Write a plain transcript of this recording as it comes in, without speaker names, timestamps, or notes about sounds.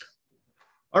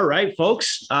All right,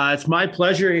 folks. It's my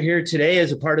pleasure here today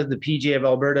as a part of the PGA of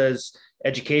Alberta's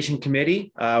Education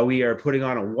Committee. We are putting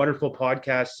on a wonderful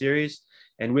podcast series.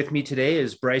 And with me today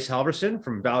is Bryce Halverson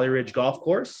from Valley Ridge Golf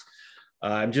Course.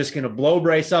 I'm just going to blow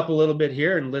Bryce up a little bit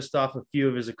here and list off a few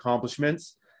of his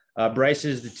accomplishments. Bryce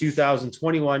is the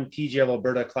 2021 PGA of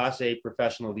Alberta Class A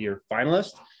Professional of the Year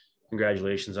finalist.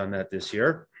 Congratulations on that this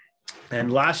year.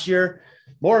 And last year,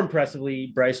 more impressively,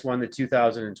 Bryce won the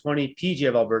 2020 PGA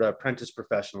of Alberta Apprentice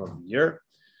Professional of the Year,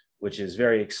 which is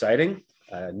very exciting.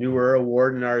 A newer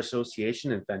award in our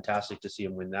association, and fantastic to see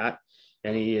him win that.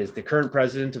 And he is the current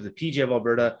president of the PGA of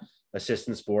Alberta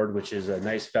Assistance Board, which is a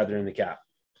nice feather in the cap.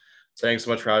 Thanks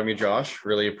so much for having me, Josh.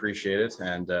 Really appreciate it.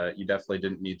 And you definitely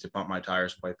didn't need to pump my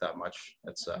tires quite that much.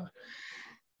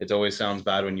 It always sounds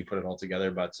bad when you put it all together,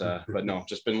 but no,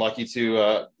 just been lucky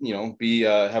to be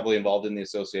heavily involved in the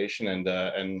association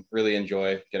and really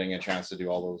enjoy getting a chance to do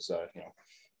all those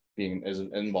being as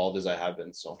involved as I have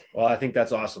been. So, well, I think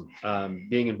that's awesome.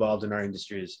 Being involved in our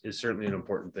industry is certainly an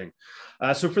important thing.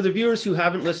 So for the viewers who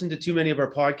haven't listened to too many of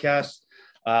our podcasts,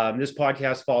 this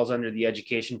podcast falls under the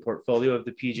education portfolio of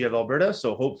the PGA of Alberta.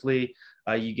 So hopefully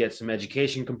you get some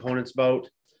education components about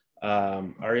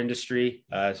our industry,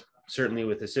 certainly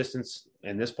with assistance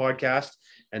in this podcast,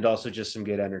 and also just some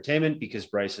good entertainment because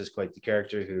Bryce is quite the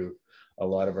character who a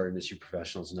lot of our industry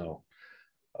professionals know.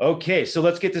 Okay, so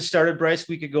let's get this started, Bryce.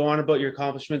 We could go on about your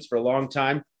accomplishments for a long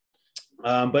time.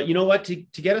 But you know what, to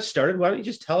get us started, why don't you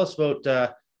just tell us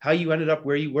about how you ended up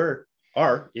where you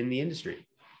are in the industry?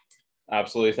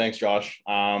 Absolutely. Thanks, Josh.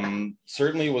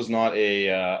 Certainly was not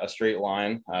a straight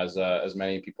line, as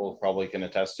many people probably can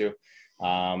attest to.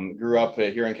 Grew up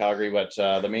here in Calgary, but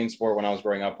the main sport when I was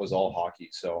growing up was all hockey.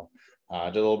 So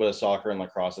did a little bit of soccer and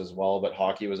lacrosse as well, but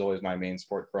hockey was always my main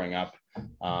sport growing up.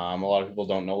 A lot of people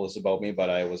don't know this about me,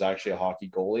 but I was actually a hockey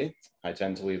goalie. I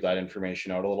tend to leave that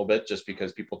information out a little bit just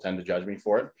because people tend to judge me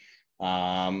for it.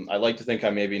 I like to think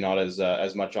I'm maybe not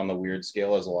as much on the weird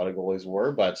scale as a lot of goalies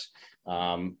were, but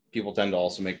people tend to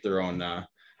also make their own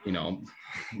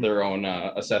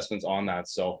assessments on that.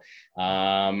 So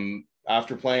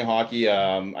after playing hockey,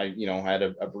 I had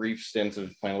a brief stint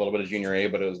of playing a little bit of junior A,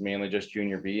 but it was mainly just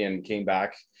junior B, and came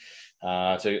back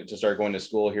to start going to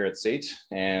school here at SAIT,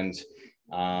 and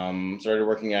started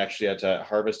working actually at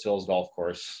Harvest Hills Golf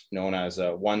Course, known as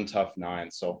 1 Tough 9.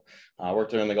 So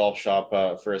worked there in the golf shop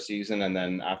for a season, and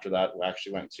then after that, we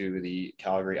actually went to the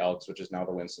Calgary Elks, which is now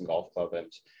the Winston Golf Club.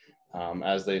 And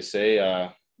as they say,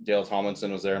 Dale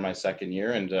Tomlinson was there in my second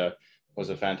year, and was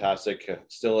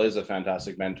still is a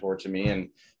fantastic mentor to me,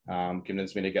 and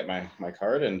convinced me to get my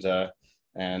card.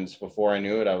 And before I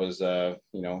knew it, I was,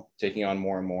 taking on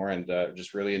more and more, and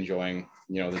just really enjoying,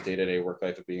 the day-to-day work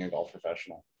life of being a golf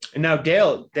professional. And now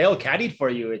Dale caddied for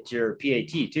you at your PAT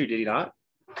too, did he not?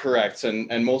 Correct.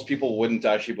 And most people wouldn't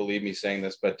actually believe me saying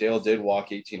this, but Dale did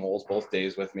walk 18 holes both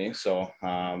days with me. So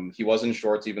he was in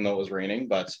shorts, even though it was raining,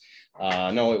 but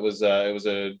no, it was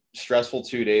a stressful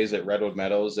 2 days at Redwood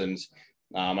Meadows. And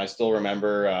I still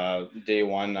remember day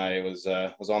one, I was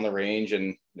on the range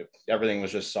and everything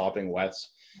was just sopping wet.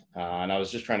 And I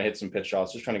was just trying to hit some pitch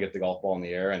shots, just trying to get the golf ball in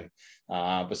the air.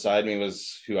 And beside me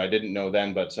was who I didn't know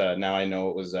then, but now I know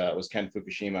it was Ken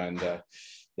Fukushima. And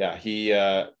he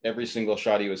every single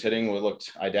shot he was hitting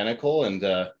looked identical, and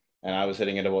I was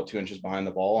hitting it about 2 inches behind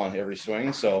the ball on every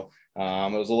swing. So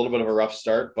it was a little bit of a rough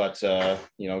start, but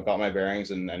got my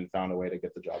bearings and found a way to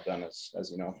get the job done,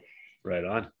 as you know. Right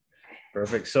on.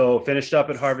 Perfect. So finished up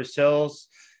at Harvest Hills,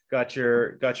 got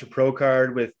your pro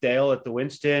card with Dale at the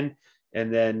Winston,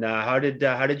 and then how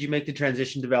did you make the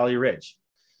transition to Valley Ridge?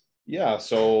 Yeah,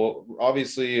 so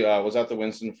obviously was at the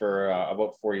Winston for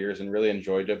about 4 years and really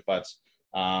enjoyed it, but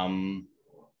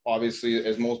obviously,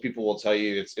 as most people will tell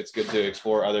you, it's good to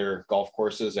explore other golf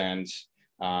courses and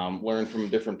learn from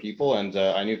different people. And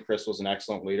I knew Chris was an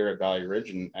excellent leader at Valley Ridge,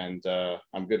 and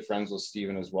I'm good friends with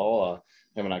Steven as well.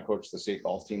 Him and I coached the state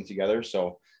golf team together.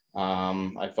 So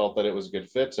I felt that it was a good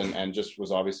fit, and just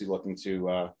was obviously looking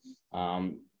to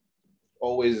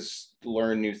always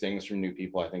learn new things from new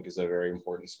people. I think is a very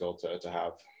important skill to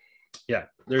have. Yeah,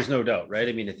 there's no doubt, right?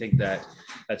 I mean, I think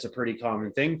that's a pretty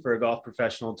common thing for a golf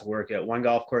professional to work at one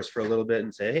golf course for a little bit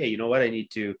and say, hey, you know what, I need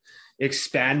to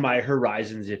expand my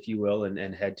horizons, if you will,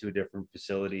 and head to a different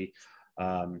facility,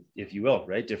 if you will,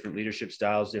 right? Different leadership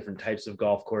styles, different types of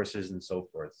golf courses, and so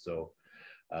forth. So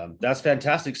that's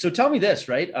fantastic. So tell me this,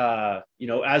 right?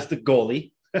 As the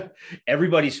goalie,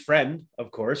 everybody's friend, of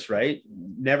course, right?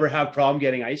 Never have problem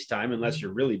getting ice time unless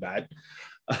you're really bad.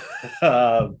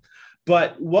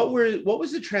 But what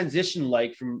was the transition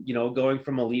like from, going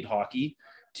from elite hockey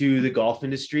to the golf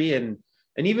industry? And,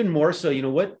 And even more so,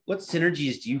 what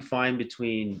synergies do you find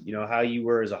between, how you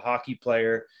were as a hockey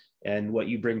player and what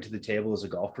you bring to the table as a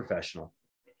golf professional?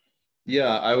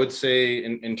 Yeah, I would say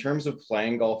in terms of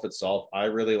playing golf itself, I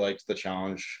really liked the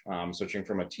challenge, switching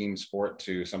from a team sport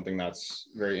to something that's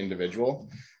very individual.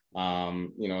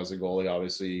 As a goalie,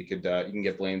 obviously you can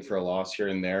get blamed for a loss here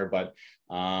and there, but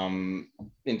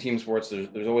in team sports,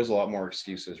 there's always a lot more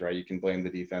excuses, right? You can blame the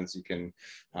defense, you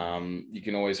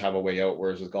can always have a way out.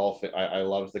 Whereas with golf, I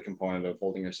love the component of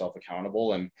holding yourself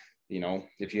accountable, and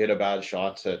if you hit a bad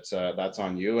shot, that's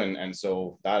on you. And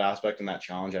so that aspect and that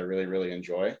challenge, I really, really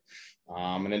enjoy.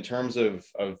 And in terms of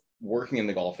working in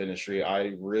the golf industry,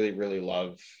 I really, really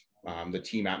love the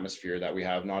team atmosphere that we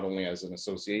have, not only as an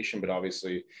association, but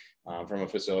obviously from a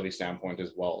facility standpoint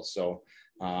as well. So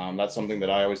that's something that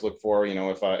I always look for.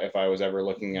 If I was ever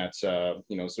looking at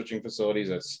switching facilities,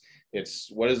 it's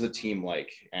what is the team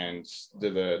like, and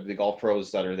the golf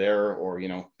pros that are there, or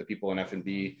the people in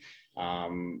F&B,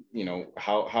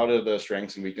 how do the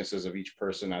strengths and weaknesses of each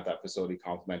person at that facility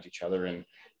complement each other, and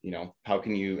how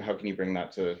can you bring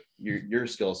that to your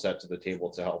skill set to the table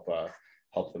to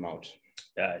help them out.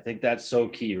 Yeah, I think that's so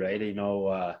key, right?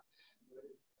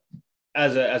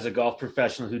 As a golf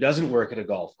professional who doesn't work at a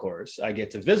golf course, I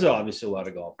get to visit obviously a lot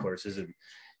of golf courses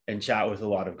and chat with a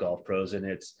lot of golf pros. And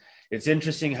it's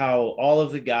interesting how all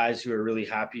of the guys who are really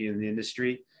happy in the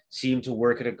industry seem to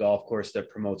work at a golf course that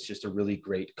promotes just a really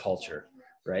great culture,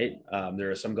 right?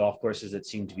 There are some golf courses that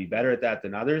seem to be better at that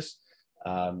than others.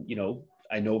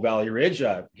 I know Valley Ridge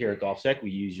here at GolfSec,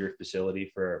 we use your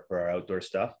facility for our outdoor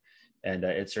stuff. And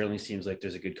it certainly seems like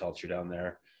there's a good culture down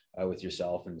there with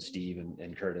yourself and Steve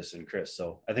and Curtis and Chris.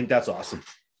 So I think that's awesome.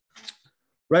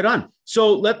 Right on.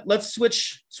 So let's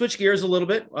switch gears a little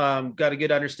bit. Got a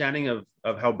good understanding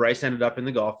of how Bryce ended up in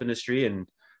the golf industry and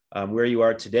where you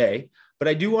are today. But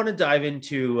I do want to dive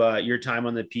into your time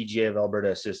on the PGA of Alberta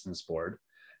Assistance Board,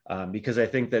 because I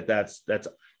think that's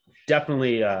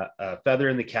definitely a feather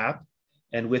in the cap.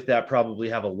 And with that, probably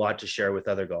have a lot to share with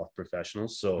other golf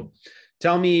professionals. So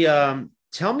tell me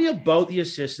about the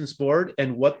Assistance Board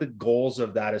and what the goals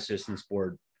of that Assistance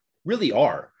Board really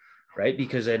are, right?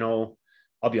 Because I know,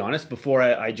 I'll be honest, before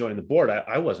I joined the board,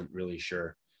 I wasn't really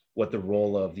sure what the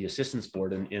role of the Assistance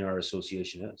Board in our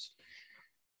association is.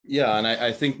 Yeah, and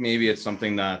I think maybe it's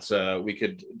something that we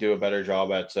could do a better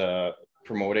job at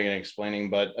promoting and explaining.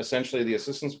 But essentially, the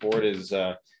Assistance Board is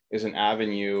an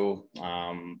avenue,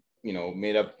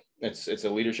 made up. It's a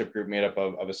leadership group made up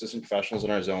of assistant professionals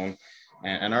in our zone.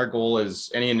 And our goal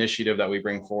is any initiative that we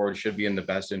bring forward should be in the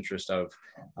best interest of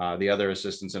the other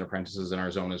assistants and apprentices in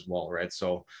our zone as well, right?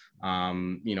 So,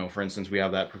 for instance, we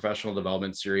have that professional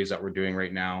development series that we're doing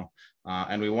right now.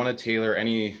 And we want to tailor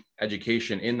any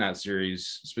education in that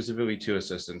series specifically to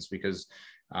assistants, because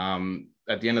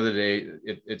at the end of the day,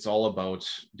 it's all about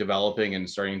developing and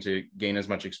starting to gain as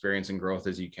much experience and growth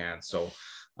as you can. So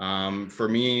for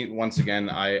me, once again,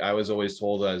 I was always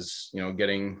told, as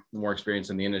getting more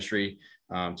experience in the industry,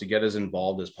 to get as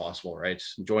involved as possible, right?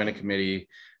 Join a committee,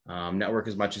 network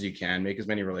as much as you can, make as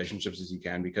many relationships as you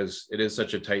can, because it is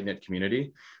such a tight-knit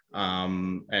community.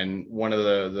 And one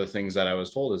of the things that I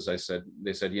was told is, they said,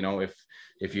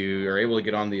 if you are able to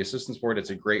get on the Assistance Board,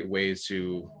 it's a great way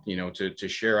to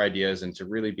share ideas and to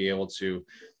really be able to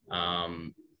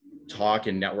talk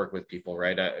and network with people,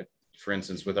 right? For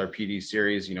instance, with our PD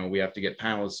series, we have to get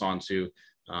panelists onto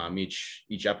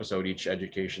each episode, each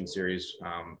education series.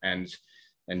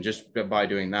 And just by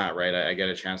doing that, right, I get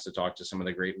a chance to talk to some of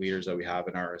the great leaders that we have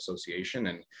in our association.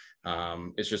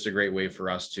 And it's just a great way for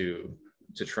us to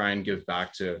try and give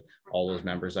back to all those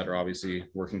members that are obviously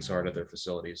working so hard at their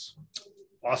facilities.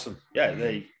 Awesome. Yeah.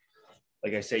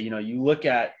 Like I say, you look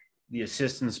at the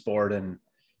Assistance Board and,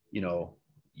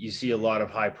 you see a lot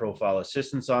of high profile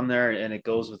assistants on there, and it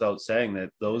goes without saying that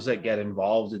those that get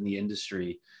involved in the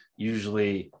industry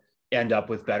usually end up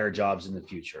with better jobs in the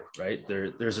future, right?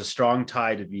 There's a strong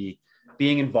tie to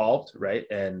being involved, right?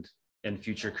 And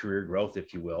future career growth,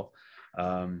 if you will.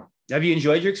 Have you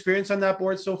enjoyed your experience on that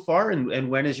board so far?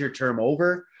 And when is your term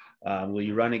over? Will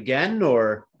you run again,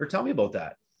 or tell me about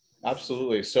that?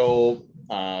 Absolutely. So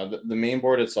the main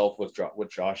board itself,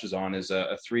 what Josh is on, is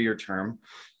a 3-year term.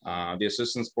 The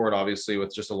Assistance Board, obviously,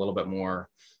 with just a little bit more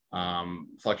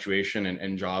fluctuation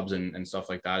and jobs and stuff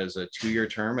like that, is a 2-year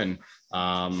term. And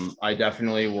I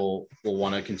definitely will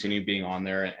want to continue being on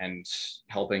there and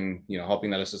helping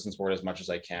that Assistance Board as much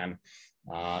as I can.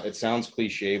 It sounds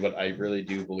cliche, but I really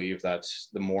do believe that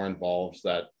the more involved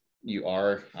that you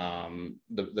are,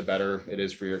 the better it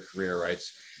is for your career, right?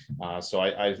 So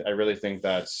I really think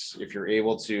that if you're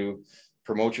able to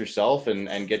promote yourself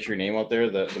and get your name out there,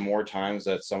 the more times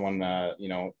that someone,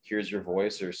 hears your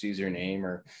voice or sees your name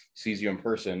or sees you in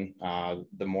person,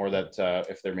 the more that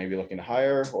if they're maybe looking to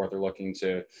hire or if they're looking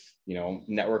to,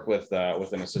 network with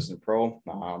an assistant pro,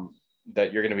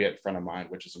 that you're going to be at front of mind,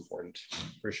 which is important.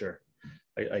 For sure.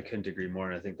 I couldn't agree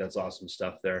more. And I think that's awesome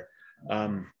stuff there.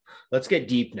 Let's get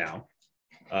deep now.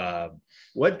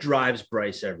 What drives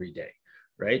Bryce every day,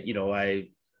 right?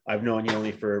 I've known you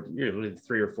only for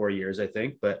 3 or 4 years, I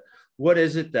think, but what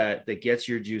is it that gets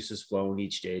your juices flowing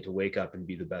each day to wake up and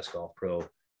be the best golf pro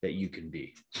that you can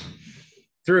be?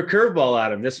 Threw a curveball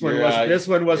at him. This one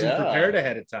wasn't prepared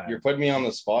ahead of time. You're putting me on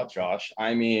the spot, Josh.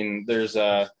 I mean, there's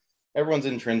everyone's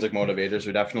intrinsic motivators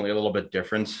are definitely a little bit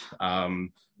different.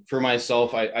 For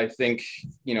myself, I think,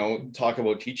 talk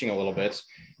about teaching a little bit.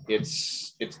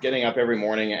 It's getting up every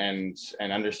morning and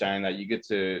understanding that you get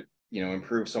to,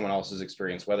 improve someone else's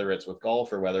experience, whether it's with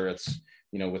golf or whether it's,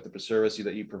 with the service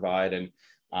that you provide. And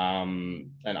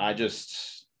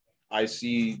I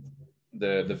see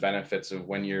the benefits of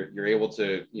when you're able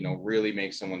to, really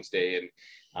make someone's day.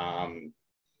 And,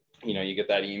 you get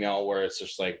that email where it's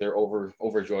just like they're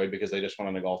overjoyed because they just went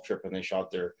on a golf trip and they shot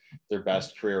their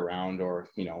best career round, or,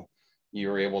 you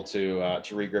were able to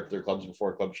regrip their clubs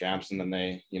before club champs, and then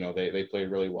they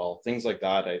played really well. Things like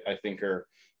that, I think are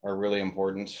really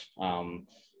important. I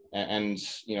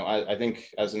think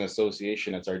as an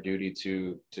association, it's our duty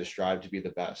to strive to be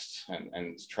the best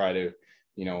and try to,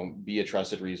 be a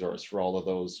trusted resource for all of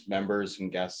those members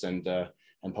and guests and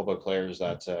public players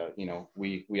that,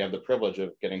 we have the privilege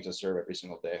of getting to serve every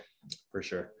single day. For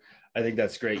sure. I think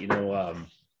that's great. I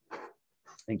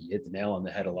think you hit the nail on the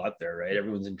head a lot there, right?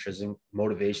 Everyone's intrinsic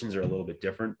motivations are a little bit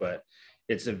different, but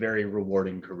it's a very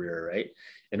rewarding career, right?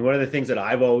 And one of the things that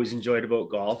I've always enjoyed about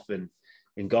golf and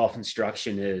in golf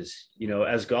instruction is,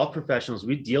 as golf professionals,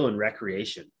 we deal in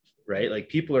recreation, right? Like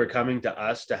people are coming to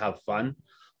us to have fun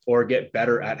or get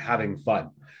better at having fun,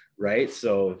 right?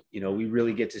 So, we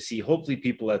really get to see hopefully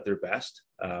people at their best,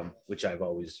 which I've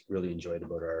always really enjoyed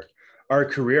about our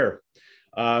career.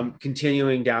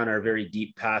 Continuing down our very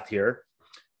deep path here,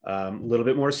 a little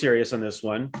bit more serious on this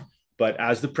one, but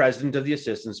as the president of the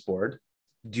assistants board,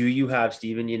 do you have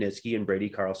Steven Yanitsky and Brady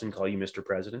Carlson call you Mr.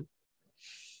 President?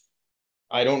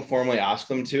 I don't formally ask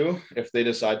them to. If they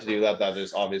decide to do that, that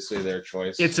is obviously their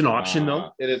choice. It's an option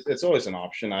though. It's always an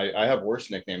option. I have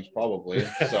worse nicknames probably.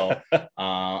 So,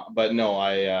 but no,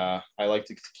 I like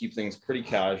to keep things pretty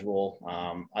casual.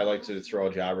 I like to throw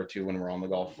a jab or two when we're on the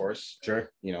golf course. Sure.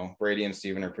 Brady and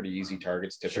Steven are pretty easy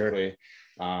targets typically.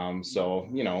 Sure. So,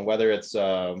 whether it's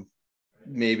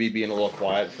maybe being a little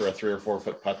quiet for a 3 or 4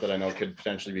 foot putt that I know could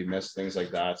potentially be missed, things like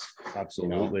that.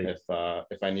 Absolutely.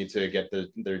 If I need to get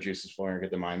their juices flowing or get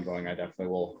the mind going, I definitely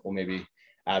will maybe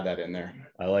add that in there.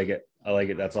 I like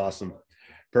it. That's awesome.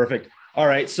 Perfect. All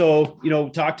right. So,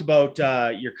 talked about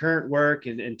your current work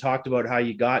and talked about how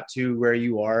you got to where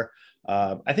you are.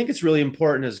 I think it's really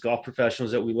important as golf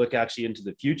professionals that we look actually into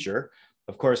the future.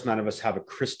 Of course, none of us have a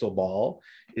crystal ball,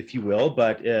 if you will,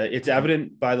 but it's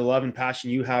evident by the love and passion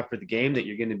you have for the game that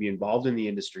you're going to be involved in the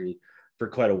industry for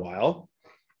quite a while.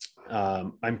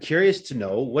 I'm curious to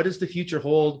know, what does the future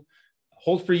hold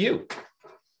for you?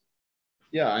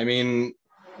 Yeah, I mean,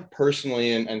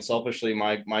 personally and selfishly,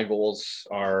 my goals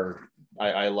are,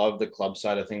 I love the club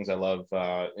side of things. I love,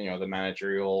 the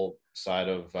managerial side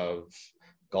of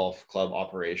golf club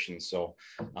operations. So,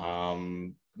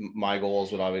 my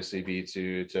goals would obviously be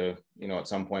to at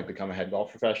some point become a head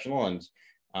golf professional, and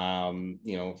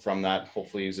from that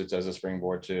hopefully use it as a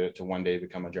springboard to one day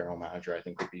become a general manager. I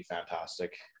think would be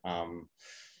fantastic.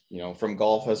 From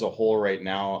golf as a whole right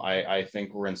now, I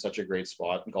think we're in such a great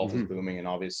spot. Golf is booming, and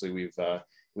obviously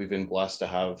we've been blessed to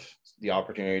have the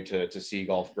opportunity to see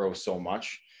golf grow so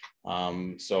much.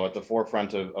 So at the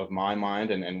forefront of my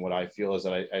mind and what I feel is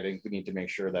that I think we need to make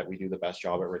sure that we do the best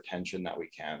job at retention that we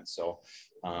can. So,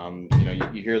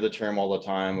 you hear the term all the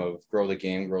time of grow the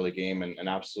game, and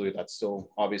absolutely that's still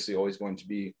obviously always going to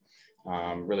be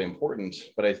really important.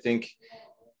 But I think,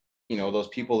 those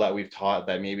people that we've taught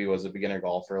that maybe was a beginner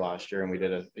golfer last year and we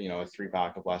did a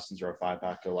 3-pack of lessons or a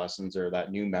 5-pack of lessons, or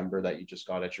that new member that you just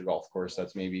got at your golf course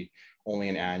that's maybe only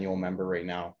an annual member right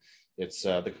now. It's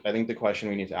I think the question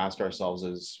we need to ask ourselves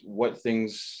is what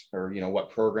things or what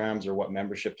programs or what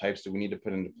membership types do we need to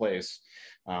put into place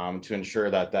to ensure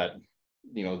that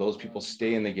those people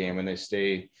stay in the game and they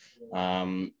stay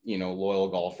loyal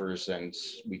golfers, and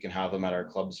we can have them at our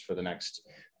clubs for the next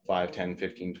 5, 10,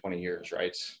 15, 20 years,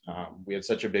 right? We had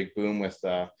such a big boom with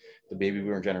the baby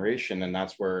boomer generation, and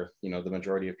that's where the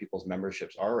majority of people's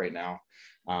memberships are right now.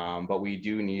 But we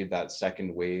do need that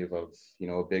second wave of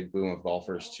a big boom of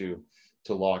golfers to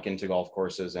lock into golf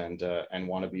courses and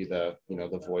want to be the,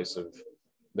 the voice of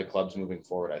the clubs moving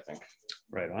forward, I think.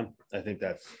 Right on. I think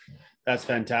that's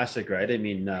fantastic, right? I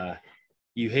mean,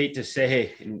 you hate to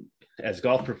say, as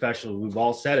golf professionals, we've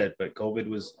all said it, but COVID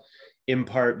was in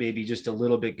part maybe just a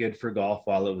little bit good for golf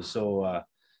while it was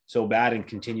so bad, and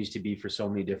continues to be for so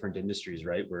many different industries,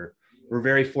 right? We're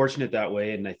very fortunate that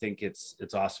way, and I think it's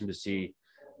awesome to see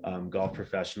golf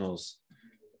professionals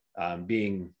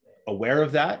being aware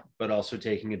of that, but also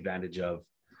taking advantage of,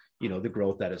 the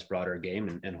growth that has brought our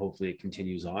game, and hopefully it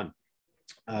continues on.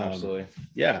 Absolutely.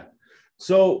 Yeah.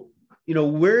 So,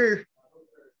 where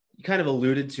you kind of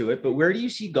alluded to it, but where do you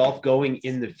see golf going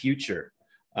in the future?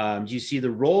 Do you see the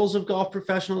roles of golf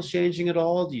professionals changing at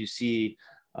all? Do you see,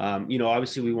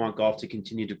 obviously we want golf to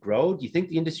continue to grow. Do you think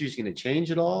the industry is going to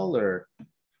change at all, or?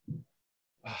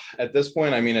 At this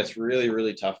point, I mean, it's really,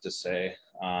 really tough to say.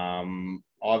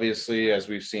 Obviously, as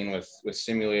we've seen with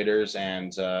simulators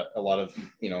and a lot of,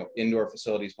 indoor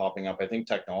facilities popping up, I think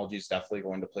technology is definitely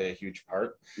going to play a huge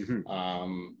part.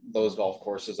 Mm-hmm. Those golf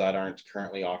courses that aren't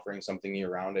currently offering something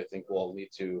year round, I think will need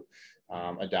to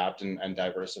adapt and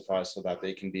diversify so that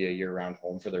they can be a year round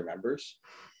home for their members.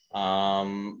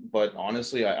 But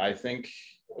honestly, I think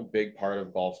a big part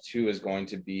of golf too is going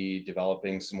to be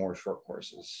developing some more short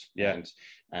courses,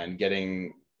 and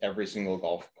getting every single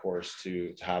golf course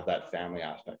to have that family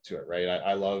aspect to it, right?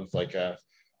 I love like a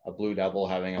Blue Devil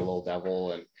having a Little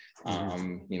Devil,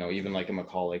 and even like a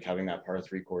McCall Lake having that par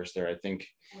 3 course there. I think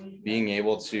being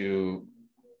able to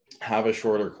have a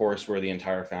shorter course where the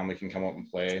entire family can come up and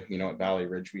play. At Valley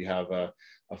Ridge we have a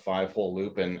 5-hole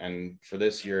loop, and for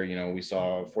this year, we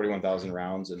saw 41,000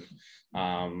 rounds, and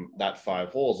that 5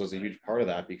 holes was a huge part of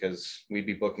that, because we'd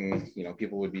be booking,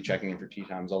 people would be checking in for tee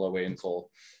times all the way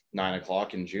until 9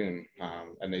 o'clock in June,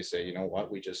 and they say, what,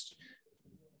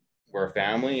 we're a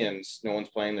family and no one's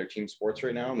playing their team sports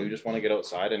right now, and we just want to get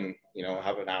outside and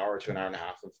have an hour to an hour and a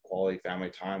half of quality family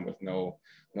time with no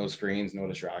screens, no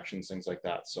distractions, things like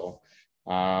that. So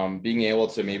being able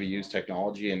to maybe use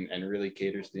technology and really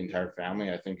cater to the entire family,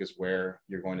 I think is where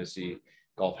you're going to see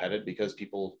golf headed, because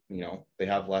people, they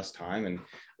have less time, and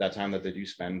that time that they do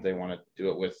spend, they want to do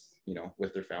it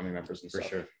with their family members and stuff. For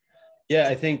sure. Yeah,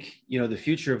 I think, the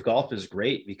future of golf is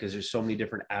great because there's so many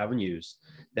different avenues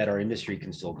that our industry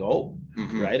can still go,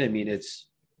 mm-hmm. right? I mean, it's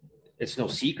no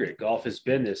secret. Golf has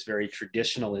been this very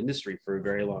traditional industry for a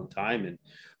very long time, and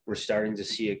we're starting to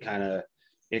see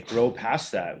it grow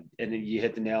past that. And then you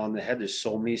hit the nail on the head. There's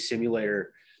so many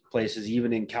simulator places,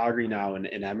 even in Calgary now, and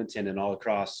Edmonton, and all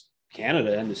across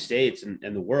Canada and the States and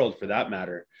the world for that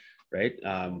matter, right?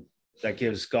 That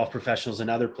gives golf professionals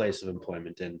another place of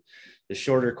employment, and the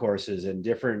shorter courses and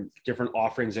different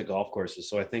offerings at golf courses.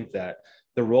 So I think that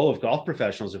the role of golf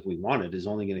professionals, if we want it, is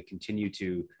only going to continue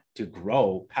to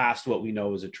grow past what we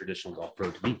know as a traditional golf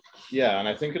pro to be. Yeah, and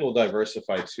I think it'll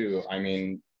diversify too. I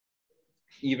mean,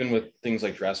 even with things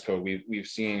like dress code, we've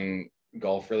seen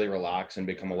golf really relax and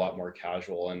become a lot more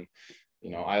casual. And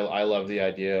I love the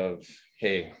idea of,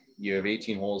 hey, you have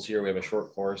 18 holes here, we have a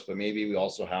short course, but maybe we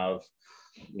also have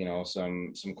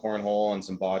some cornhole and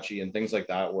some bocce and things like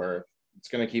that, where it's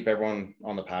going to keep everyone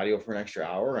on the patio for an extra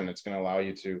hour, and it's going to allow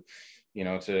you to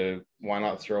why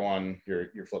not throw on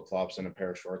your flip-flops and a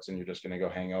pair of shorts, and you're just going to go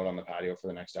hang out on the patio for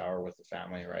the next hour with the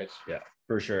family, right? Yeah,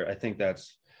 for sure. I think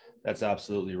that's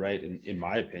absolutely right in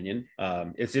my opinion.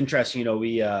 It's interesting,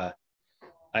 I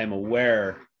am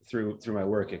aware through my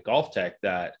work at Golf Tech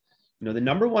that the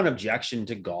number one objection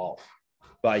to golf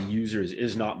by users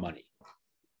is not money.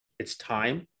 It's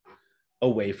time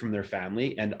away from their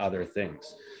family and other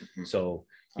things. Mm-hmm. So,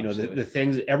 the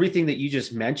things, everything that you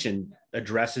just mentioned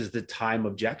addresses the time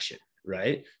objection,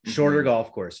 right? Mm-hmm. Shorter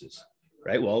golf courses,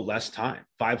 right? Well, less time,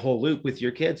 5-hole loop with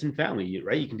your kids and family,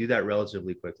 right? You can do that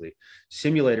relatively quickly.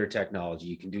 Simulator technology,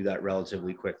 you can do that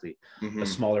relatively quickly. Mm-hmm. A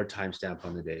smaller timestamp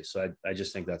on the day. So I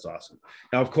just think that's awesome.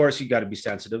 Now, of course, you got to be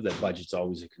sensitive that budget's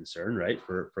always a concern, right?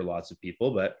 For lots of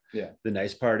people, but yeah, the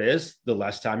nice part is the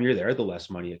less time you're there, the less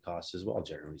money it costs as well,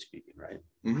 generally speaking, right?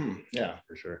 Mm-hmm. Yeah,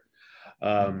 for sure.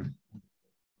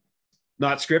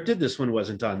 Not scripted. This one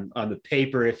wasn't on the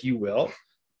paper, if you will.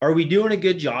 Are we doing a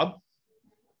good job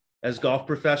as golf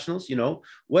professionals?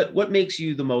 What makes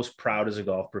you the most proud as a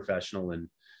golf professional in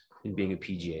being a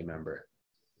PGA member?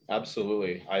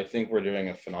 Absolutely. I think we're doing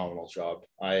a phenomenal job.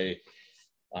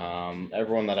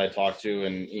 Everyone that I talk to,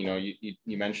 and,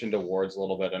 you mentioned awards a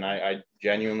little bit, and I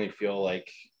genuinely feel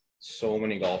like so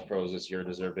many golf pros this year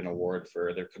deserve an award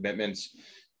for their commitments.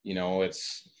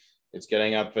 It's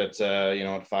getting up at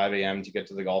 5 a.m. to get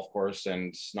to the golf course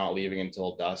and not leaving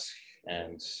until dusk,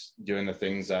 and doing the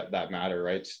things that matter,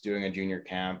 right? Doing a junior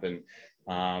camp and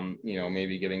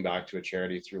maybe giving back to a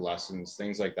charity through lessons,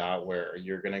 things like that, where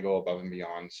you're going to go above and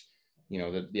beyond,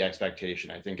 the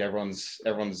expectation. I think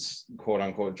everyone's quote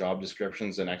unquote job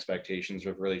descriptions and expectations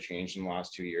have really changed in the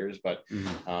last 2 years. But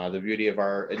the beauty of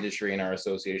our industry and our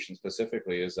association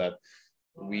specifically is that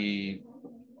we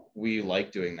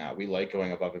like doing that. We like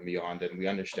going above and beyond, and we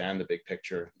understand the big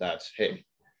picture that, hey,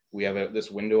 we have this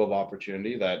window of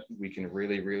opportunity that we can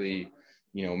really, really,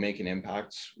 make an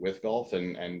impact with golf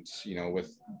and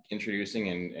with introducing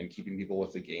and keeping people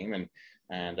with the game.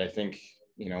 And I think,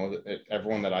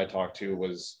 everyone that I talked to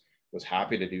was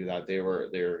happy to do that.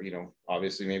 They're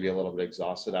obviously maybe a little bit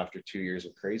exhausted after 2 years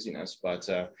of craziness, but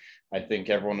I think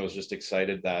everyone was just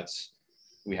excited that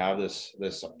we have this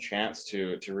chance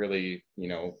to really,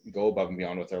 go above and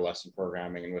beyond with our lesson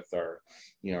programming and with our,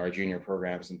 our junior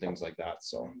programs and things like that.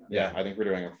 So yeah, I think we're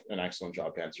doing an excellent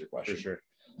job to answer your question. For sure.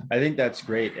 I think that's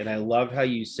great. And I love how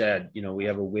you said, we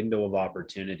have a window of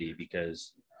opportunity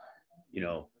because,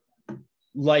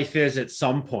 life is at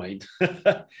some point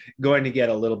going to get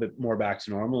a little bit more back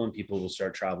to normal and people will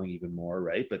start traveling even more.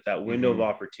 Right. But that window of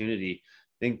opportunity,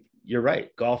 I think you're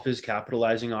right. Golf is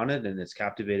capitalizing on it and it's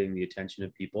captivating the attention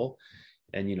of people.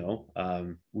 And,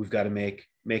 we've got to make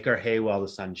our hay while the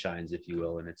sun shines, if you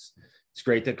will. And it's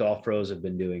great that Golf Pros have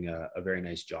been doing a very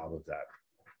nice job of that.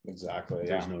 Exactly.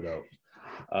 There's no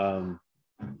doubt.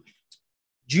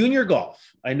 Junior golf.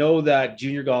 I know that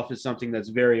junior golf is something that's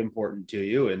very important to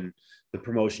you and the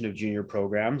promotion of junior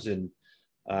programs. And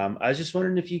I was just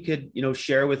wondering if you could,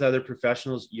 share with other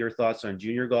professionals your thoughts on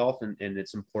junior golf and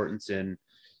its importance in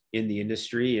the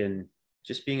industry and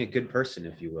just being a good person,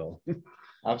 if you will.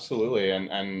 Absolutely.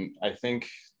 And I think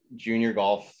junior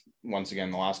golf, once again,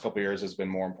 the last couple of years has been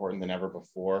more important than ever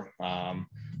before.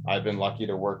 I've been lucky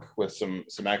to work with some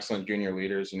excellent junior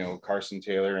leaders, Carson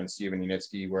Taylor and Steven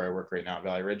Unitsky, where I work right now at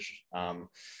Valley Ridge,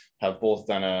 have both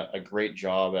done a great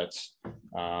job at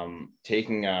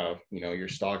taking your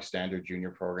stock standard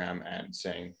junior program and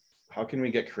saying, how can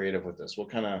we get creative with this? What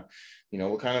kind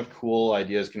of cool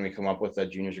ideas can we come up with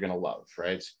that juniors are going to love,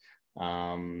 right?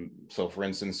 So for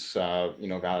instance,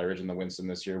 Valley Ridge and the Winston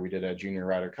this year, we did a junior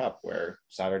Ryder Cup where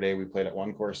Saturday we played at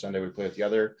one course, Sunday we played at the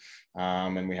other.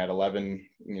 And we had 11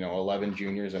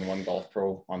 juniors and one golf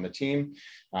pro on the team.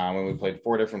 And we played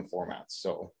 4 different formats.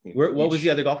 So what was the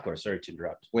other golf course? Sorry to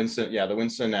interrupt. Winston. Yeah. The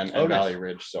Winston and Valley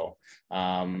Ridge. So,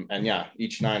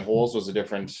 each 9 holes was a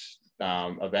different,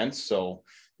 event. So,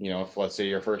 if let's say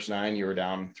your first 9, you were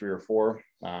down 3 or 4,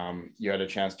 you had a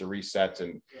chance to reset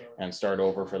and start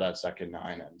over for that second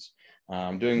 9.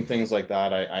 And doing things like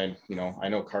that, I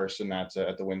know Carson at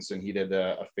the Winston, he did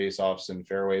a face-offs and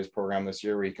fairways program this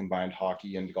year where he combined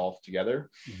hockey and golf together.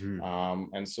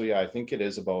 And so, I think it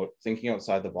is about thinking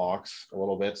outside the box a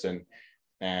little bit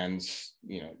and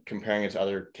comparing it to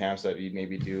other camps that you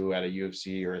maybe do at a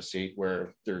UFC or a state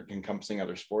where they're encompassing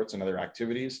other sports and other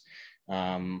activities.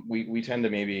 We tend to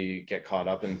maybe get caught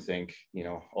up and think,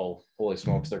 oh, holy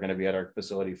smokes, they're going to be at our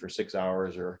facility for 6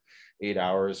 hours or 8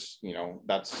 hours.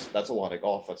 That's a lot of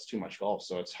golf. That's too much golf.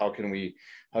 So it's how can we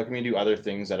do other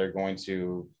things that are going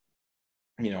to,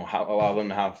 allow them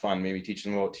to have fun, maybe teach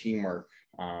them about teamwork,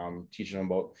 teaching them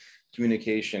about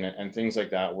communication and things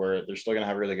like that, where they're still going to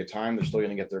have a really good time. They're still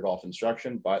going to get their golf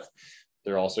instruction, but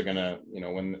they're also going to,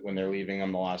 when they're leaving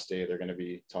on the last day, they're going to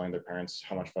be telling their parents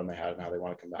how much fun they had and how they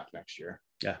want to come back next year.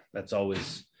 Yeah, that's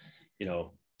always,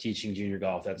 teaching junior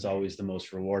golf. That's always the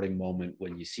most rewarding moment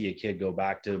when you see a kid go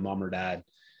back to mom or dad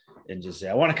and just say,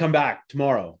 I want to come back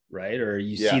tomorrow, right? Or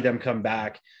you see them come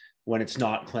back when it's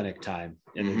not clinic time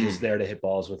and they're just there to hit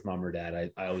balls with mom or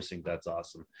dad. I always think that's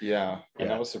awesome. Yeah.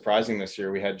 And that was surprising this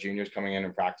year. We had juniors coming in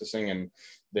and practicing and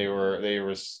they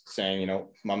were saying,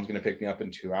 mom's going to pick me up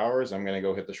in 2 hours. I'm going to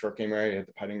go hit the short game area, hit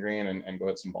the putting green and go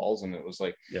hit some balls. And it was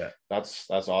like, that's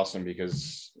awesome,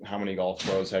 because how many golf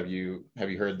pros have you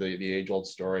heard the age old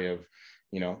story of,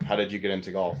 how did you get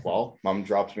into golf? Well, mom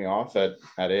dropped me off at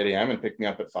 8 a.m. and picked me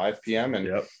up at 5 p.m.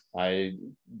 And I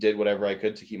did whatever I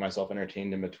could to keep myself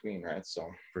entertained in between. Right. So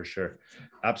for sure.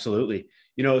 Absolutely.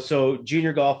 So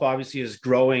junior golf obviously is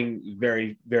growing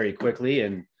very, very quickly.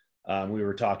 And we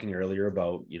were talking earlier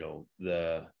about,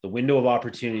 the window of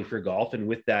opportunity for golf. And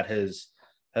with that has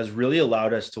really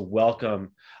allowed us to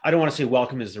welcome, I don't want to say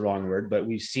welcome is the wrong word, but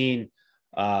we've seen,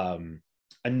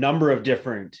 a number of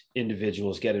different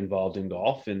individuals get involved in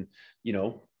golf. And,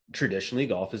 traditionally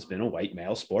golf has been a white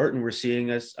male sport, and we're seeing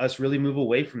us really move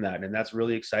away from that. And that's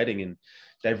really exciting. And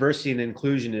diversity and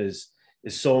inclusion is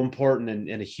so important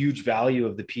and a huge value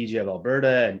of the PGA of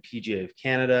Alberta and PGA of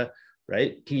Canada,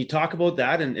 right? Can you talk about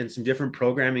that and some different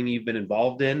programming you've been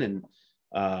involved in,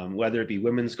 and whether it be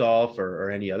women's golf or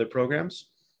any other programs?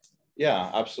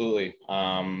 Yeah, absolutely.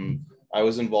 I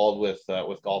was involved with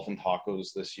Golf and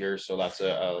Tacos this year, so that's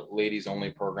a ladies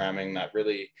only programming that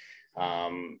really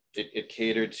it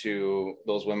catered to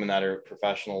those women that are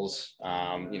professionals,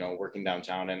 working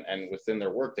downtown, and within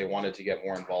their work they wanted to get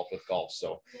more involved with golf.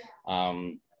 So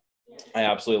I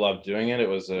absolutely loved doing it. It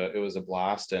was a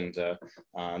blast, and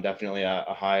definitely a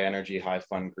high energy, high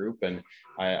fun group. And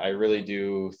I really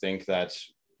do think that,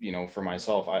 for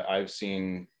myself, I've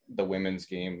seen the women's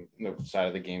game, the side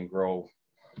of the game, grow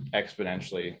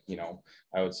exponentially.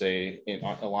 I would say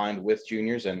aligned with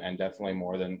juniors, and definitely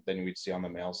more than we'd see on the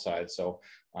male side. So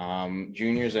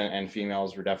juniors and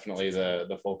females were definitely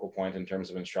the focal point in terms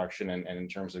of instruction, and in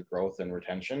terms of growth and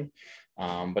retention.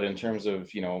 But in terms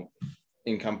of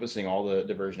encompassing all the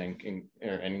diversion and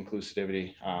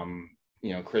inclusivity.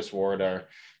 Chris Ward,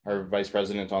 our vice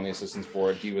president on the assistance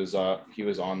board, he was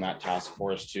on that task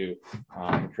force to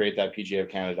create that PGA of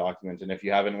Canada document. And if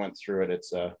you haven't went through it,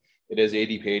 it is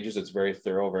 80 pages. It's very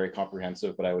thorough, very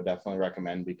comprehensive, but I would definitely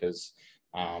recommend, because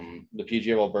the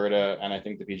PGA of Alberta, and I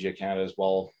think the PGA of Canada as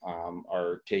well,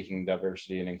 are taking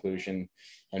diversity and inclusion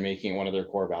and making it one of their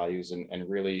core values, and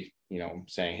really,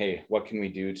 saying, hey, what can we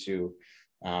do to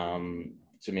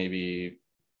maybe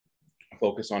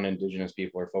focus on Indigenous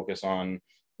people, or focus on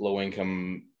low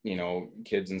income,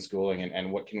 kids in schooling, and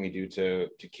what can we do to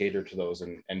cater to those,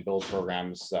 and build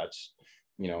programs that,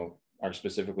 are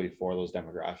specifically for those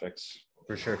demographics.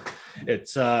 For sure.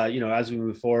 It's, as we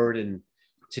move forward in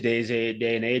today's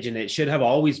day and age, and it should have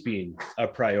always been a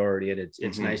priority. And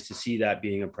it's nice to see that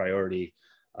being a priority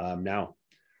now.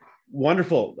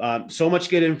 Wonderful. So much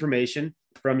good information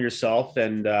from yourself,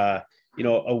 and, a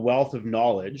wealth of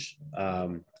knowledge.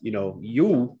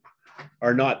 You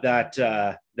are not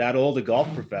that old a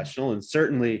golf professional. And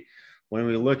certainly when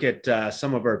we look at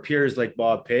some of our peers like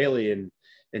Bob Paley and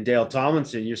Dale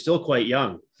Tomlinson, you're still quite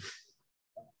young.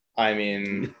 I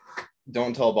mean,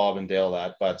 don't tell Bob and Dale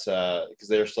that, but because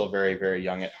they're still very, very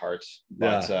young at heart.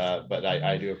 But but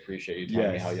I do appreciate you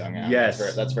telling me how young I am.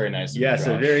 Yes, that's very nice. Yes,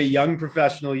 a very young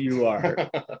professional you are.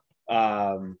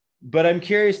 But I'm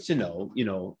curious to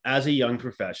know, as a young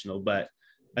professional, but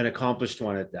an accomplished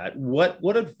one at that,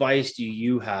 what advice do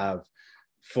you have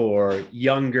for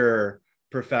younger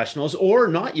professionals, or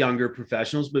not younger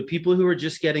professionals, but people who are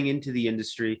just getting into the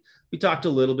industry? We talked a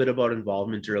little bit about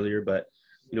involvement earlier, but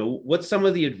what's some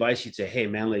of the advice you'd say, hey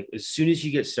man, like as soon as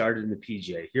you get started in the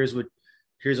PGA, here's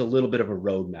a little bit of a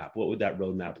roadmap. What would that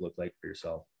roadmap look like for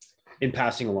yourself in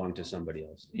passing along to somebody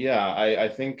else? Yeah, I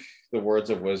think the words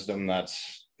of wisdom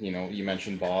that's, you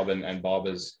mentioned Bob, and Bob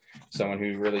is someone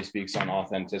who really speaks on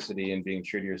authenticity and being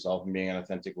true to yourself and being an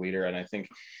authentic leader. And I think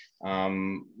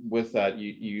with that,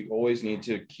 you always need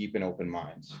to keep an open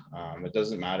mind. It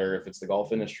doesn't matter if it's the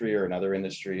golf industry or another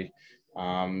industry.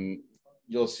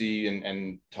 You'll see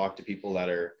and talk to people that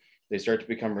they start to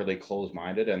become really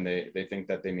closed-minded, and they think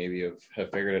that they maybe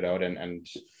have figured it out and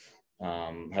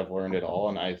have learned it all.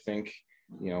 And I think,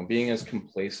 being as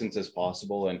complacent as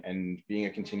possible, and being a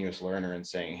continuous learner, and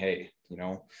saying, hey,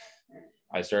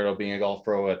 I started out being a golf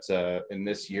pro in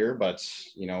this year, but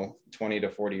 20 to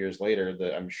 40 years later,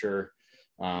 that I'm sure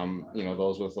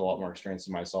those with a lot more experience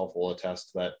than myself will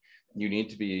attest that you need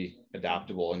to be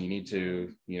adaptable, and you need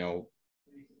to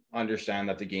understand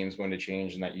that the game's going to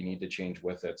change, and that you need to change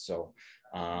with it. So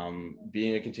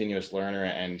being a continuous learner,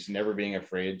 and never being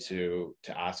afraid to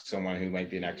ask someone who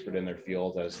might be an expert in their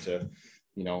field as to,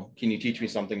 can you teach me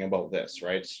something about this,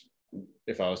 right?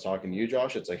 If I was talking to you,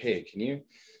 Josh, it's like, hey, can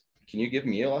you give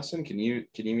me a lesson? Can you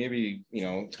maybe,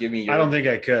 give me I don't think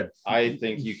I could. I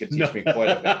think you could teach me quite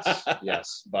a bit.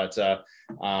 Yes. But,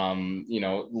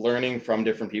 learning from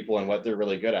different people and what they're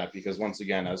really good at, because once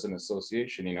again, as an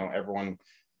association,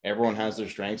 everyone has their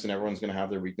strengths, and everyone's going to have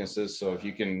their weaknesses. So if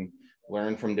you can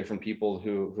learn from different people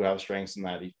who have strengths in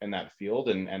that field,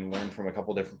 and learn from a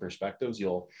couple different perspectives,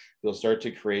 you'll start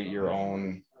to create your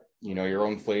own, your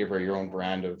own flavor, your own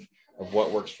brand of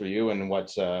what works for you, and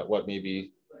what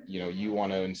maybe, you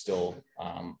want to instill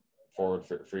forward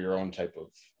for your own type of,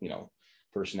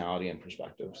 personality and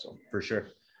perspective. So for sure.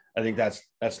 I think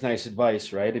that's nice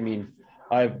advice, right? I mean,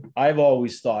 I've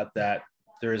always thought that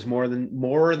there is more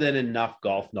than enough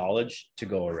golf knowledge to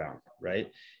go around, right?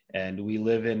 And we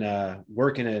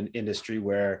work in an industry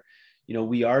where,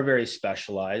 we are very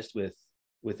specialized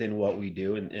within what we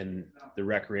do, and the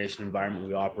recreation environment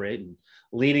we operate, and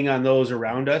leaning on those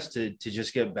around us to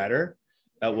just get better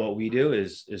at what we do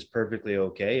is perfectly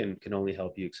okay, and can only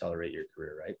help you accelerate your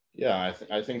career, right? Yeah,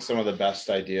 I think some of the best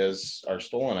ideas are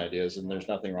stolen ideas, and there's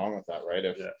nothing wrong with that, right?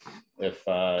 If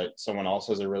someone else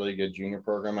has a really good junior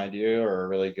program idea, or a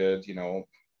really good,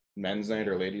 men's night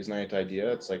or ladies night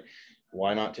idea. It's like,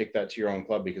 why not take that to your own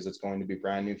club, because it's going to be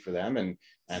brand new for them, and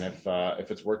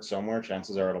if it's worked somewhere,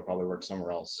 chances are it'll probably work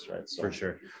somewhere else, right? So For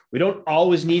sure, we don't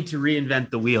always need to reinvent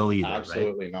the wheel either.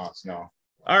 absolutely right? not. No.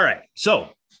 All right, so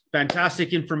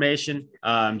fantastic information.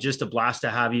 Just a blast to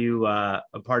have you a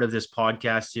part of this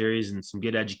podcast series, and some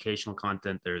good educational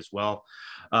content there as well.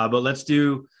 But let's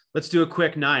do a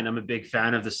quick 9. I'm a big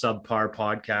fan of the Subpar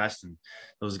podcast, and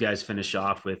those guys finish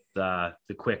off with the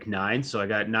quick 9. So I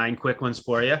got 9 quick ones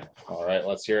for you. All right,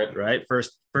 let's hear it. Right,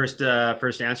 first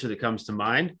answer that comes to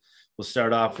mind. We'll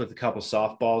start off with a couple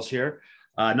softballs here.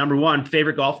 Number 1,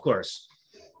 favorite golf course.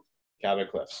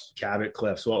 Cabot Cliffs. Cabot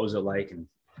Cliffs. What was it like,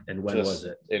 and when was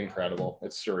it? Incredible.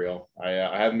 It's surreal. I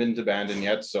haven't been to Bandon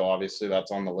yet, so obviously that's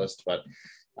on the list. But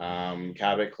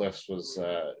Cabot Cliffs was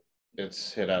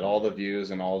it's hit at all the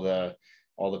views and all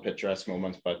the picturesque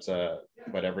moments, but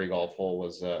every golf hole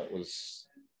was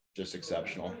just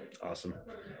exceptional. Awesome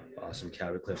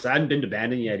Cabot Cliffs. I hadn't been to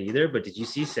Bandon yet either, but did you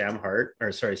see Sam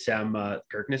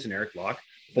Kirkness and Eric Locke?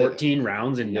 14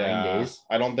 rounds in 9 days.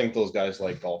 I don't think those guys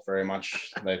like golf very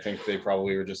much. I think they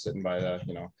probably were just sitting by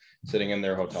sitting in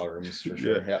their hotel rooms for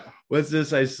sure. Yeah. What's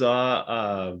this? I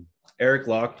saw Eric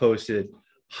Locke posted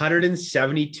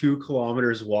 172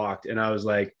 kilometers walked, and I was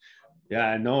like,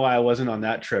 yeah, no, I wasn't on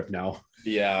that trip now.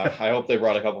 Yeah, I hope they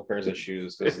brought a couple pairs of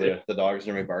shoes, because the dogs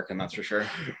are gonna be barking, that's for sure.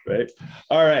 Right.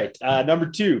 All right. Number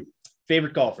 2,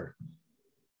 favorite golfer.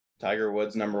 Tiger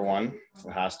Woods, number 1.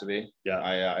 It has to be. Yeah.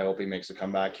 I hope he makes a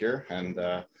comeback here. And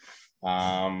but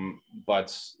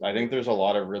I think there's a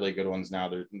lot of really good ones now.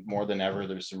 There more than ever.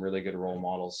 There's some really good role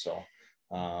models. So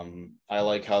I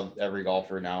like how every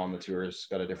golfer now on the tour has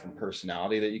got a different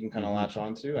personality that you can kind of latch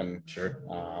onto. And sure.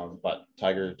 But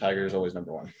Tiger is always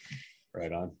number 1.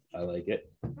 Right on. I like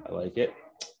it.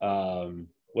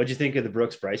 What'd you think of the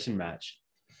Brooks Bryson match?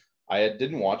 I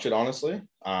didn't watch it, honestly.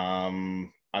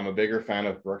 I'm a bigger fan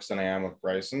of Brooks than I am of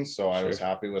Bryson, so I was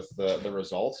happy with the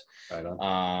result. Right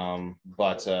on.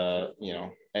 But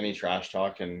any trash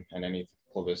talk and any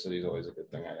publicity is always a good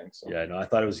thing, I think. So yeah, no, I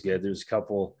thought it was good. There's a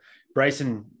couple.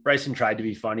 Bryson tried to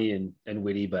be funny and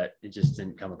witty, but it just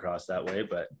didn't come across that way.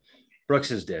 But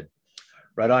Brooks's did.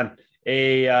 Right on.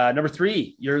 Number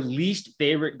 3, your least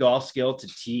favorite golf skill to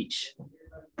teach.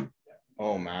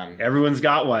 Oh man, everyone's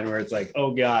got one where it's like,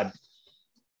 oh God.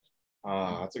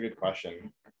 That's a good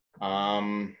question.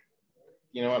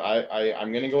 You know what?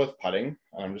 I'm going to go with putting.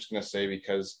 I'm just going to say,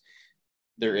 because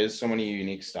there is so many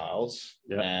unique styles,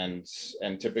 and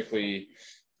typically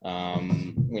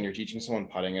when you're teaching someone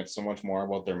putting, it's so much more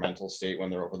about their mental state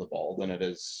when they're over the ball than it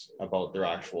is about their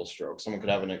actual stroke. Someone could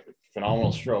have a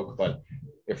phenomenal stroke, but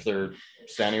if they're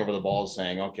standing over the ball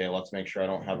saying, okay, let's make sure I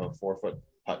don't have a 4-foot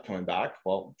putt coming back,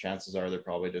 well, chances are they're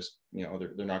probably just, they're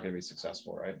not going to be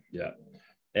successful, right? Yeah.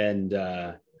 And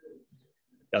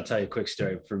I'll tell you a quick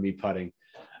story for me putting.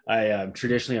 I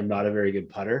traditionally I'm not a very good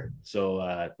putter.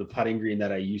 So the putting green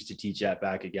that I used to teach at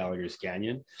back at Gallagher's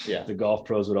Canyon, the golf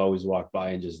pros would always walk by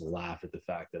and just laugh at the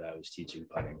fact that I was teaching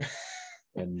putting.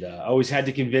 And I always had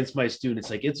to convince my students,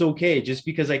 like, it's okay. Just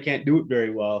because I can't do it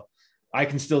very well, I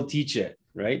can still teach it,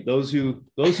 right? Those who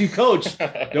coach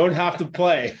don't have to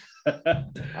play.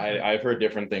 I've heard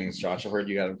different things, Josh. I've heard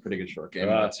you got a pretty good short game.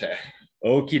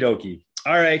 Okie dokie.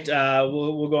 All right.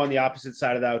 We'll go on the opposite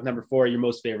side of that with number 4, your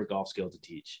most favorite golf skill to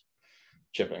teach.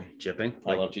 Chipping.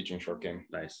 I love teaching short game.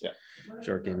 Nice. Yeah.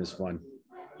 Short game is fun.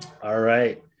 All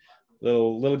right.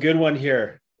 Little good one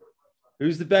here.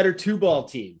 Who's the better 2-ball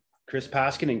team? Chris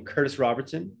Paskin and Curtis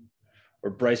Robertson, or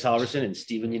Bryce Halverson and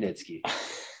Steven Yanitsky?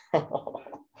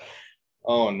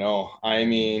 Oh no. I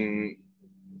mean,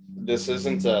 this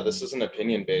isn't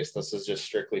opinion based. This is just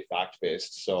strictly fact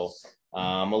based. So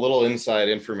a little inside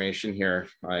information here.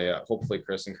 Hopefully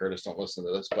Chris and Curtis don't listen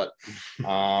to this, but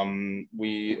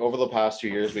we over the past 2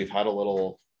 years we've had a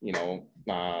little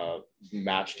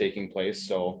match taking place.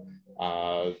 So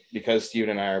because Steven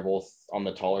and I are both on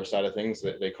the taller side of things,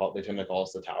 they tend to call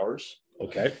us the Towers.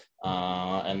 Okay.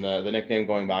 And the nickname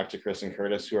going back to Chris and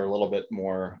Curtis, who are a little bit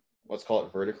more, let's call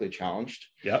it, vertically challenged.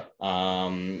 Yep.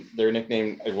 Their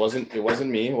nickname, it wasn't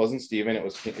me, it wasn't Steven,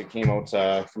 it came out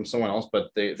from someone else, but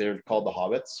they're called the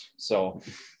Hobbits. So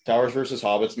Towers versus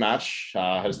Hobbits match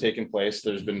has taken place.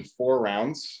 There's been 4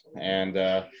 rounds, and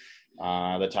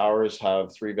the Towers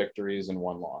have 3 victories and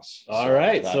 1 loss. All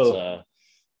right. So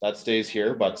that stays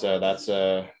here, but that's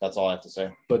all I have to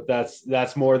say. But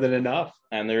that's more than enough.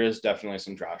 And there is definitely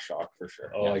some trash talk for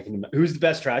sure. Oh, yeah. Who's the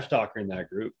best trash talker in that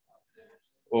group?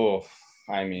 Oh,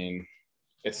 I mean,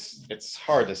 it's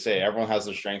hard to say. Everyone has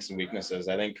their strengths and weaknesses.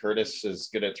 I think Curtis is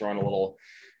good at throwing a little,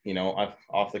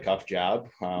 off the cuff jab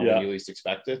when you least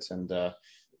expect it. And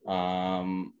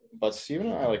But Steven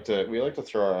and I we like to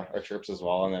throw our chirps as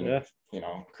well. And then, Yeah. you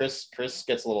know, Chris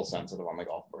gets a little sensitive on the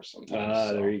golf course sometimes.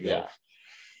 Ah, there you go. Yeah.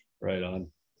 Right on.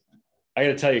 I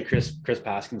got to tell you Chris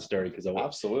Paskin's story because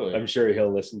Absolutely. I'm sure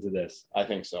he'll listen to this. I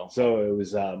think so. So it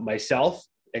was myself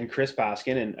and Chris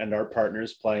Paskin and our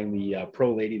partners playing the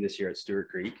Pro Lady this year at Stewart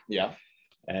Creek. Yeah.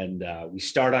 And we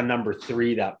start on number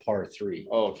 3, that par 3.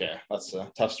 Oh, okay. That's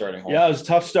a tough starting hole. Yeah, it was a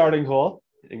tough starting hole.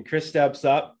 And Chris steps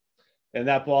up. And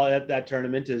that ball at that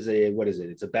tournament is what is it?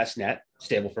 It's a best net,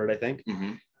 Stableford, I think.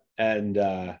 Mm-hmm.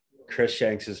 And Chris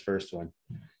shanks his first one.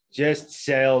 Just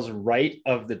sails right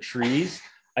of the trees.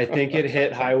 I think it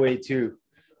hit Highway 2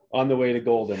 on the way to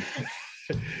Golden.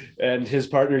 And his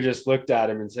partner just looked at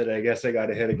him and said, I guess I got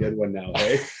to hit a good one now,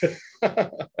 hey?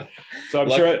 So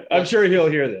I'm sure he'll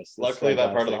hear this. Luckily,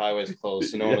 that part of the highway is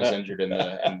closed, so no one was injured in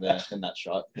that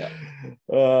shot. Yeah.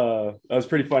 That was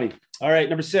pretty funny. All right,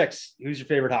 number 6. Who's your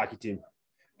favorite hockey team?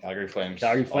 Calgary Flames.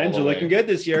 Calgary Flames are looking good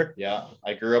this year. Yeah,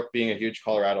 I grew up being a huge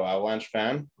Colorado Avalanche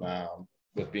fan.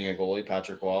 With being a goalie,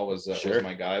 Patrick Wall was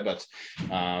my guy, but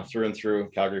through and through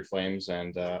Calgary Flames,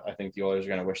 and I think the Oilers are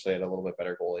going to wish they had a little bit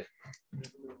better goalie.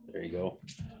 There you go.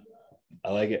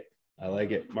 I like it.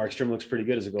 Markstrom looks pretty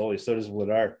good as a goalie. So does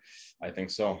Vladar. I think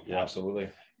so. Yeah, absolutely.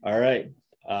 All right.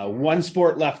 One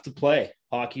sport left to play: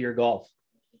 hockey or golf?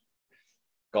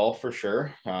 Golf for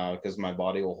sure, because my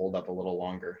body will hold up a little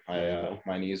longer.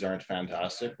 My knees aren't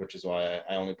fantastic, which is why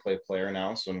I only play player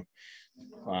now. So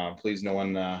please, no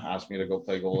one ask me to go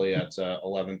play goalie at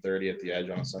 11:30 at the Edge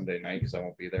on a Sunday night because I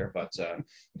won't be there. But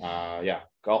yeah,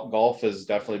 golf has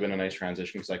definitely been a nice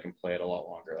transition because I can play it a lot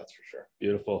longer. That's for sure.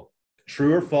 Beautiful.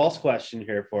 True or false question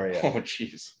here for you. Oh,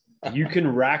 geez. You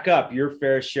can rack up your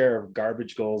fair share of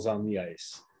garbage goals on the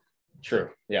ice. True.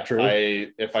 Yeah. True.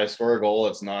 If I score a goal,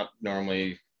 it's not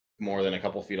normally more than a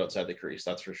couple feet outside the crease.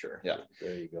 That's for sure. Yeah.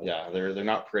 There you go. Yeah. They're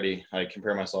not pretty. I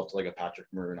compare myself to like a Patrick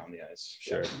Maroon on the ice.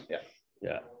 Sure. Yeah.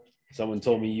 Yeah. Someone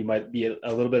told me you might be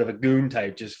a little bit of a goon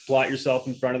type. Just plot yourself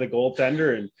in front of the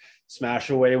goaltender and smash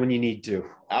away when you need to.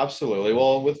 Absolutely.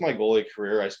 Well, with my goalie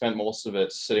career, I spent most of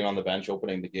it sitting on the bench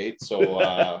opening the gate. So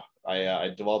I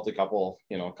developed a couple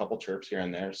chirps here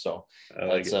and there. So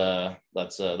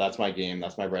that's my game.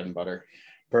 That's my bread and butter.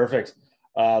 Perfect.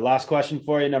 Last question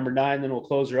for you, number 9, then we'll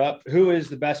close her up. Who is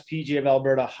the best PGA of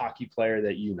Alberta hockey player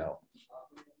that you know?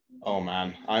 Oh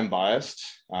man, I'm biased.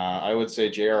 I would say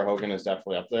J.R. Hogan is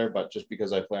definitely up there, but just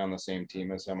because I play on the same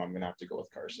team as him, I'm gonna have to go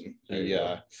with Carson.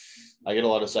 I get a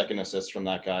lot of second assists from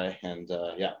that guy, and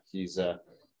he's.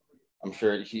 I'm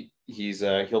sure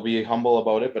he'll be humble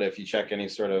about it, but if you check any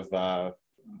sort of,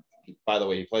 by the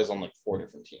way, he plays on like 4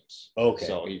 different teams. Okay.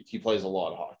 So he plays a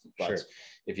lot of hockey. But sure.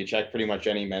 If you check pretty much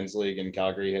any men's league in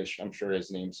Calgary, I'm sure his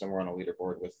name's somewhere on a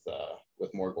leaderboard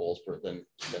with more goals than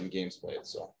games played.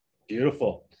 So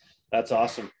beautiful. That's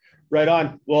awesome. Right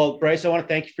on. Well, Bryce, I want to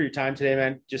thank you for your time today,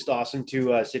 man. Just awesome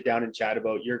to sit down and chat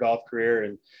about your golf career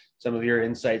and some of your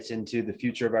insights into the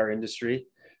future of our industry.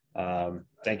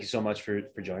 Thank you so much for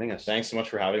joining us. Thanks so much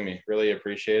for having me. Really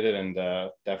appreciate it, and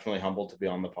definitely humbled to be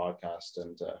on the podcast.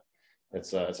 And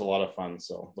it's a lot of fun.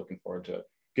 So looking forward to it.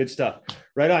 Good stuff.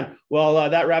 Right on. Well,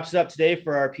 that wraps it up today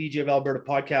for our PGA of Alberta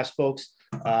podcast, folks.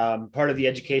 Part of the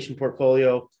education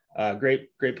portfolio. Great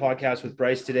podcast with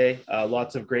Bryce today.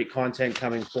 Lots of great content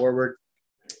coming forward.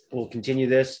 We'll continue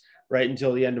this right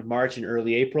until the end of March and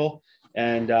early April,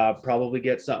 and probably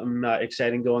get something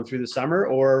exciting going through the summer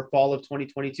or fall of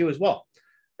 2022 as well.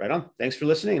 Right on. Thanks for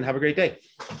listening and have a great day.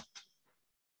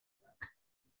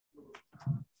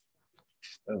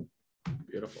 Oh,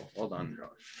 beautiful. Well done,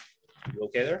 Josh. You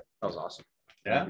okay there? That was awesome.